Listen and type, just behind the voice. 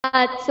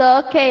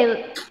So,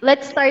 okay,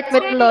 let's start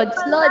with Lods.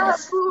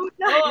 Lods.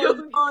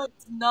 No,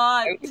 it's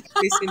not. I was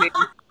listening.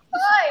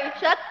 Hoy,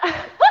 shut up.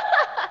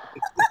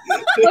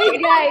 Hoy,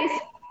 guys.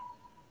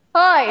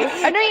 Hoy,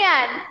 ano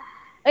yan?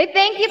 Hoy,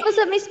 thank you po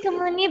sa Miss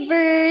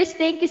Communiverse.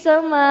 Thank you so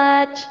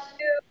much.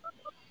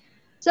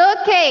 So,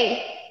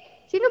 okay.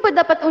 Sino ba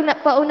dapat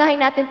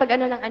paunahin natin pag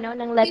ng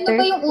letter? Sino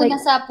ba yung una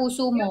sa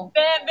puso mo?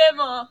 Bebe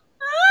mo.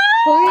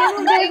 Hoy,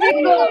 yung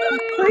bebe ko.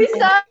 Hoy,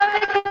 sabi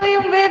ko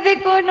yung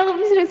bebe ko.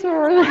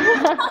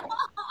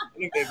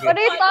 What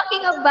are you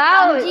talking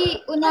about?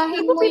 Anji,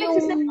 unahin mo yung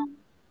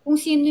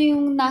kung sino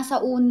yung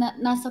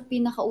nasa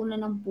pinakauna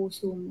ng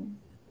puso mo.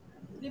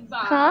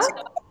 Diba? Ha?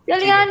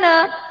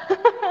 Alyana.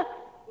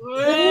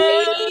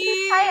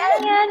 Hi,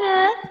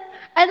 Alyana.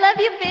 I love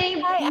you, babe.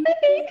 Hi,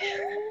 babe.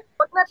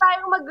 Huwag na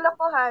tayong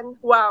maglakuhan.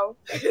 Wow.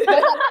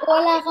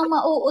 Wala kang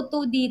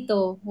mauuto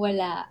dito.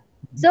 Wala.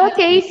 So,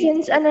 okay,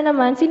 since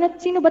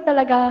sino ba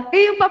talaga?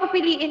 Yung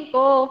papapiliin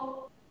ko.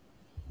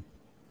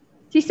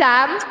 Si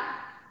Sam?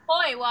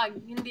 Hoy, wag.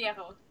 Hindi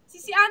ako.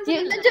 Si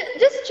Anji.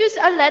 Just choose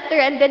a letter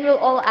and then we'll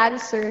all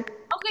answer.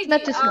 Okay,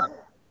 Not just one.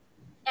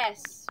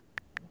 S.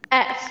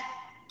 S.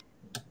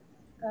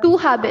 2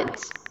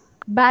 habits.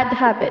 Bad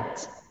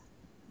habits.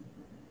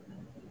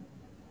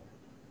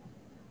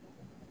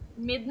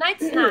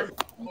 Midnight snack.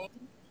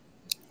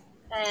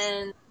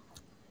 And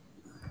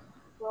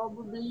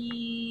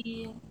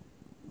probably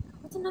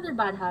what's another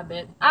bad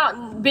habit?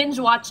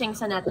 Binge watching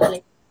sa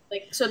Netflix.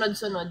 Like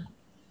sunod-sunod.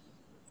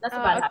 That's a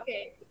bad habit.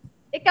 Okay.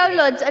 Ikaw,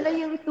 Lods, ano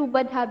yung 2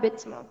 bad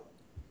habits mo?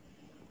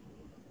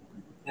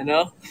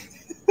 Ano?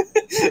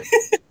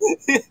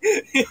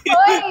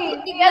 Hoy,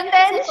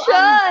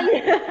 attention!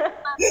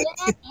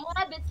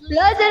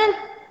 Lods,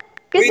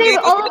 kasi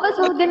all of us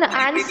will gonna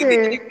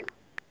answer.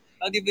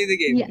 How do you play the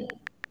game? Yeah.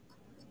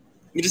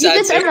 You just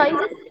answer?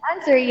 You just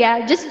answer,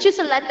 yeah. Just choose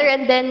a letter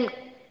and then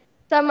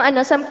some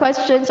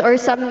questions or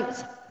some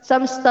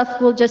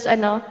stuff we'll just have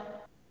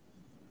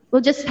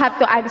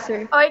to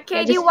answer. Okay,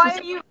 Katie, why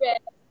are you red?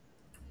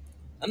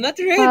 I'm not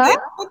red. Huh?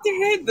 I'm not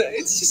red.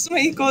 It's just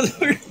my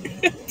color.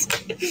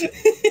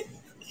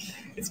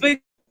 It's my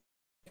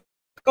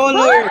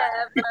color.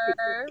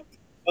 Whatever.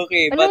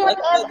 Okay, but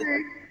Whatever.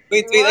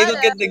 wait, I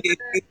don't get the game.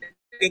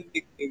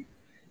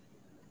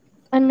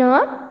 Ano?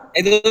 I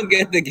don't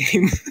get the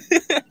game.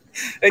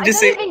 I just don't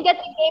say even get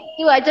the game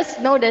too. I just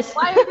noticed.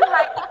 Why are you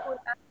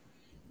hiding?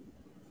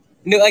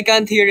 no. I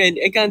can't hear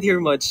I can't hear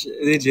much.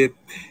 Legit.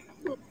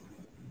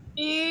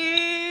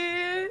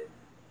 E?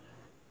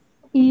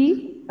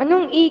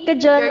 Anong E ka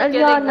dyan,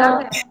 You're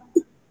Alyana?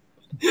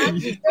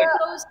 Anji,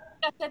 close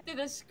kasi to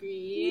the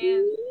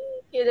screen.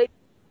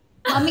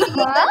 Mami,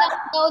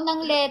 lang daw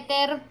ng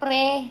letter,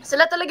 pre.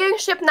 Sila talaga yung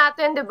ship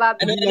natin, di ba?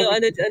 Ano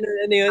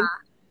yun?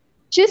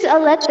 Choose a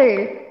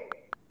letter.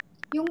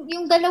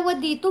 Yung dalawa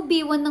dito,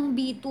 B1 ng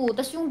B2.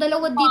 Tapos yung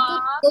dalawa dito,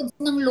 loads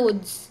ng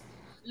loads.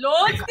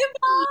 Loads, di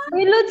ba?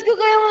 May loads ko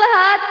kayong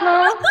lahat,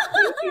 no?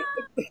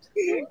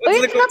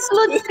 Wait, not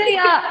loads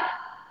kaya.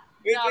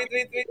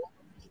 Wait.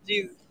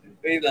 Jeez.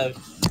 Wait lang.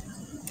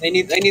 I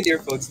need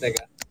earphones,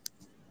 taga.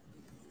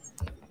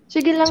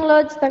 Sige lang,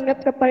 Lods.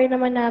 Tanggap ka pa rin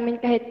naman namin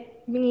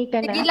kahit bingi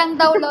ka na. Sige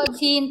lang daw, loads.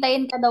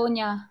 Hihintayin ka daw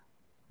niya.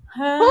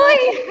 Hoy!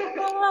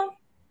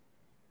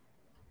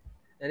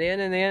 Ano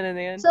yan?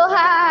 So,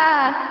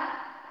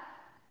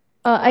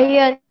 Oh,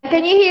 ayun.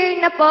 Can you hear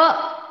na po?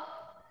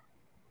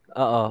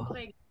 Oo.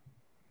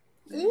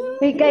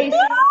 Wait, guys.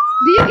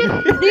 Do you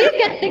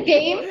get the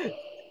game?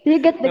 Do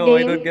you get the game? No,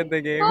 I don't get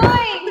the game.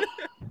 Hoy!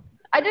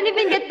 I don't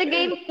even get the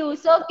game too.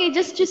 So, okay,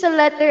 just choose a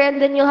letter and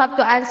then you'll have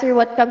to answer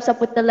what comes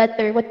up with the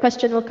letter. What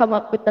question will come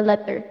up with the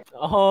letter?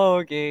 Oh,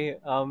 okay.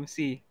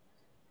 C.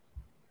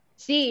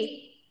 C.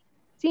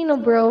 Sino,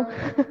 bro?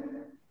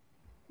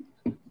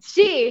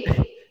 C.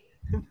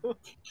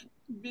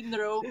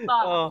 Binro pa.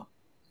 Oh.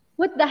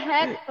 What the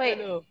heck? Wait.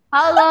 Ano?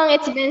 How long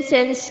it's been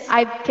since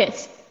I've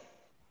kissed?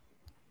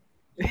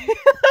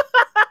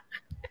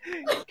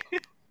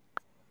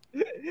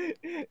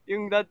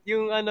 yung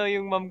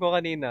mom ko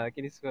kanina,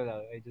 kinis ko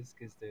lang. I just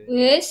kissed her.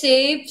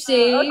 Safe.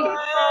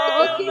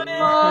 Okay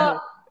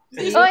po.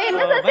 Oy,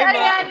 nasa si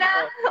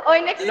Alyana. Oy,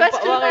 next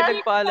question na.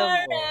 Nagpaalam mo?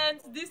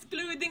 Parents,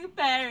 discluding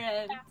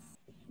parents.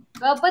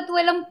 Dapat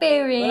walang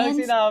parents.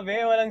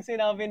 Walang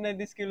sinabi na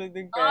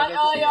discluding parents.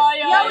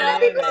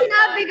 Wala dito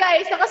sinabi,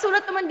 guys.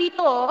 Nakasulat naman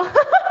dito.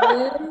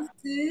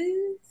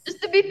 Just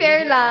to be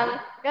fair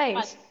lang,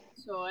 guys.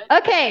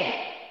 Okay.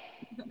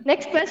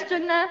 Next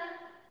question na.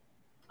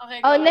 Okay,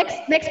 Oh,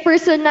 next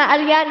person na.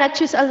 Alyana,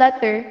 choose a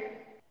letter.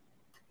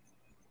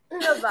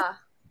 Ano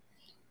ba?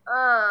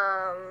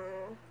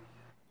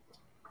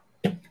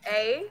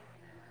 A?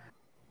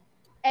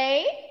 A?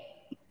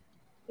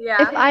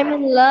 Yeah. If I'm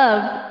in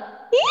love.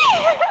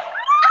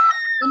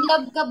 In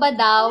love ka ba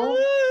daw?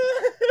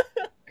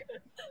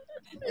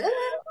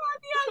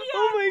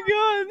 Oh my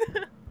God!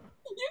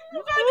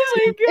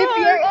 If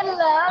you're in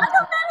love. Ano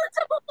meron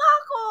sa mukha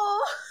ko?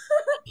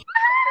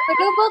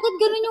 Pero bakit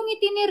ganun yung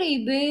ngiti ni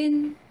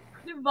Raven?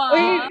 Diba?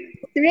 Uy,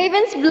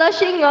 Raven's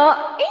blushing, oh.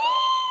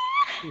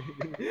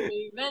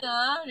 Raven,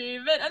 na.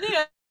 Raven, ano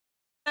yan?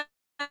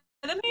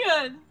 Ano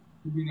yan?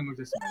 Hindi na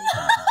magsasmile.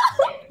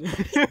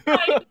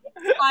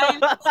 Smile.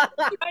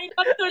 Smile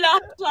up to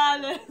laugh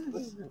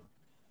challenge.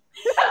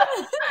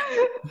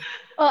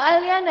 Oh,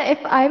 Alyana, if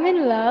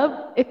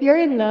you're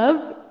in love,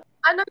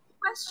 Ano yung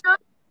question?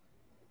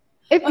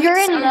 if you're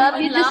in love,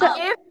 you just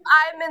If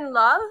I'm in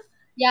love?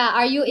 Yeah,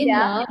 are you in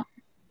Yeah. love?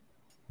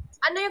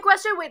 Ano yung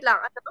question? Wait lang.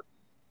 Ano?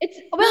 it's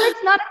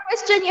not a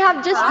question.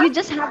 You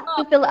just have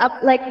to fill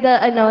up like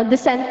the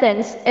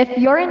sentence. If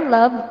you're in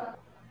love,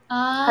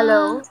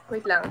 Hello?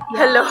 Wait lang.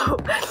 Hello?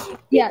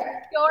 yeah.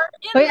 You're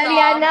in Hoy, love.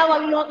 Alyana,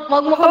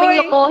 wag mo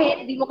kaming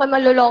lokohin. Hindi mo kami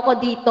maluloko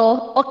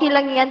dito. Okay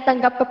lang yan.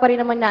 Tanggap ka pa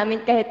rin naman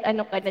namin kahit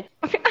ano ka na.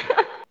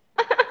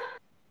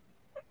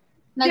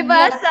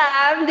 Diba,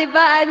 Sam?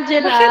 Diba,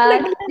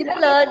 Angela? Diba,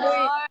 Lord?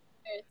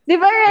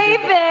 Diba,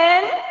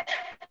 Raven?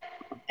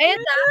 Ayun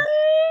na.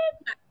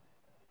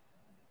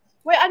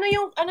 Wait,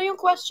 ano yung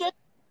question?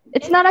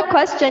 It's not a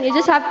question. You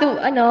just have to,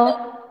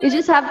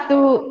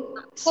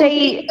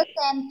 say, Complete the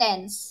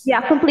sentence.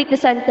 yeah, complete the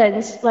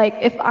sentence. Like,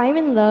 if I'm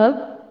in love,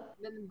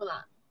 Then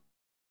blank.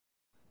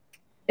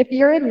 if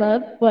you're in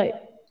love,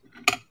 what?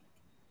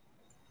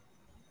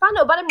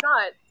 Paano? But I'm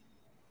not.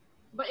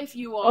 But if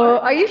you Oh,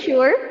 are, are you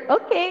sure?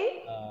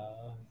 Okay.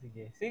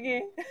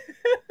 Sige.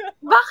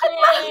 Bakit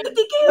ba?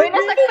 Hindi kayo. Uy,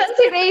 nasaktan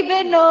si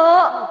Raven, no?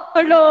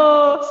 Hello.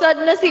 Sad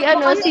na si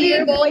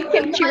your boy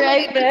Kimchi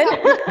Raven.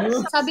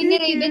 Sabi ni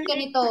Raven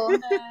ganito.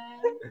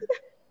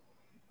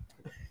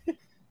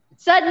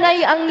 Sad na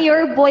ang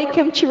your boy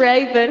Kimchi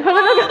Raven.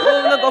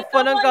 Nag-off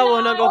pa ng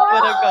kawa.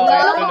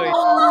 Tuloy.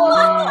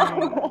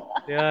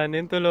 Yan,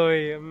 yun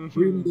tuloy. ayan,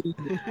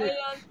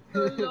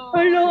 tulo.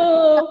 Hello.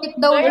 Sakit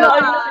daw Ay, yun.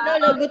 Alyana,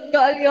 lagot ka,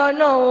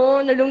 Alyana, oh.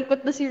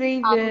 Nalungkot na si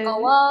Ang Raven.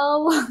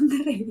 kawawang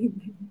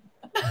Raven.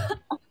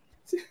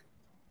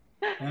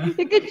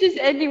 You can choose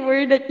any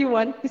word that you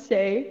want to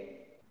say.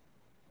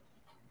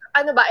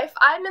 Ano ba? If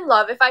I'm in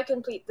love, if I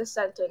complete the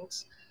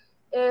sentence.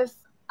 If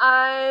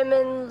I'm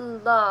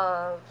in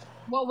love.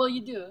 What will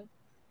you do?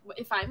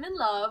 If I'm in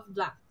love,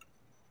 blank.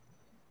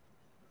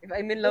 If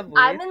I'm in love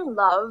I'm with, in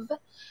love,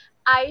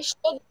 I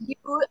should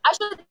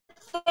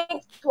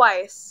think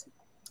twice.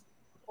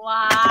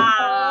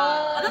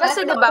 Wow.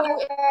 Kasi diba,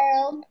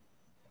 Girl.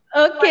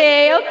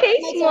 Okay,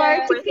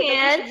 smart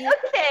pants.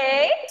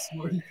 Okay.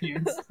 Small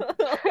hands.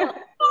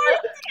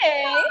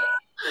 Okay.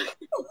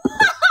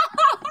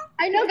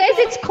 I know, guys,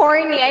 it's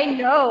corny. I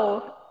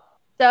know.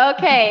 So,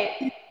 okay.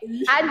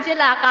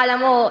 Angela,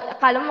 akala mo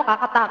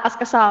kakatakas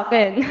ka sa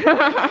akin.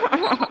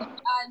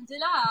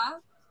 Angela,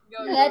 go.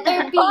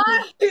 Letter P.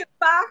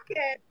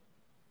 bakit?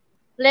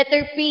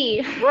 Letter P.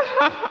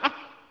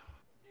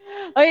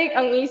 Ay,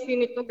 ang easy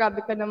nito. Grabe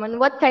ka naman.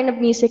 What kind of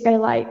music I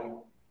like?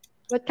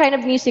 What kind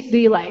of music do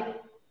you like?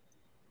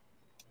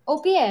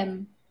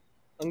 OPM.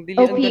 ang dali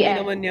OPM.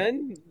 naman yan.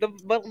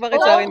 Bakit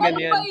sa akin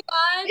ganyan? Ano ba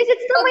yan? Is it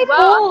still my Wow,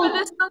 fault?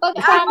 bilis ng Pag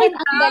sa akin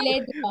ang dali,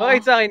 di ba?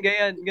 Bakit sa akin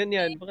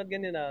ganyan? Bakit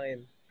ganyan na akin?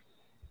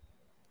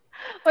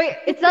 Wait,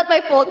 it's not my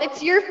fault.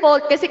 It's your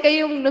fault kasi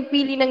kayo yung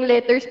nagpili ng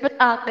letters, but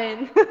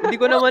akin. Hindi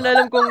ko naman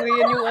alam kung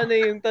yan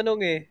yung tanong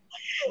eh.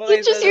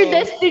 You choose your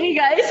destiny,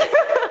 guys.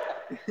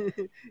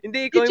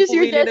 Hindi, ikaw You yung choose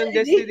your pumili ng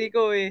destiny. destiny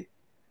ko eh.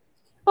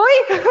 Hoy!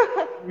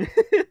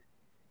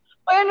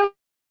 Hoy, ano?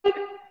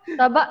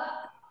 Taba.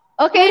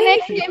 Okay,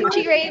 next,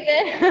 Kimchi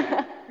Raven.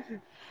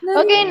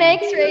 Okay,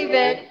 next,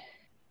 Raven.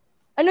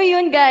 Ano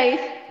yun,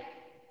 guys?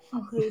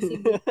 Okay,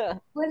 sige.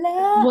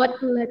 Wala. What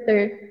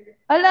letter?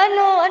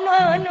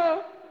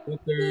 Ano?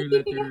 Letter.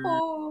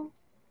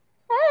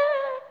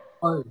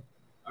 Ah.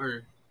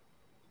 R.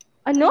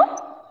 Ano?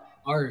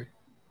 R.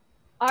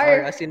 R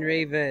as in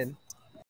Raven.